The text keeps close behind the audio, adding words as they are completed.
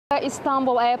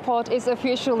Istanbul Airport is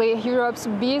officially Europe's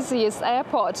busiest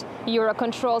airport.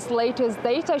 Eurocontrol's latest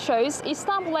data shows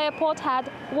Istanbul Airport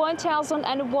had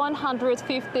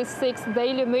 1,156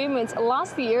 daily movements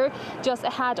last year, just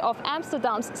ahead of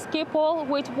Amsterdam's Schiphol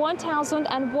with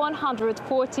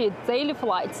 1,140 daily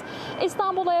flights.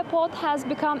 Istanbul Airport has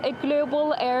become a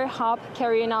global air hub,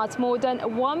 carrying out more than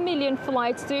 1 million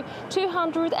flights to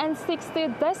 260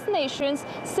 destinations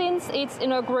since its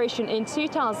inauguration in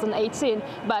 2018.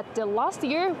 But the last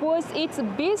year was its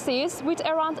busiest, with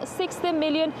around 60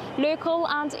 million local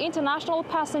and international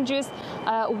passengers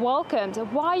welcomed.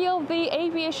 While the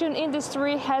aviation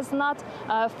industry has not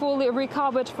fully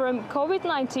recovered from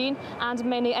COVID-19 and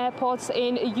many airports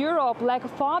in Europe lag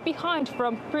far behind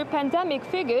from pre-pandemic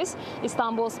figures,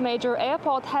 Istanbul's major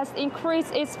airport has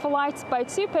increased its flights by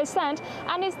 2%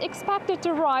 and is expected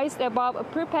to rise above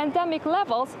pre-pandemic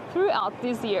levels throughout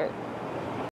this year.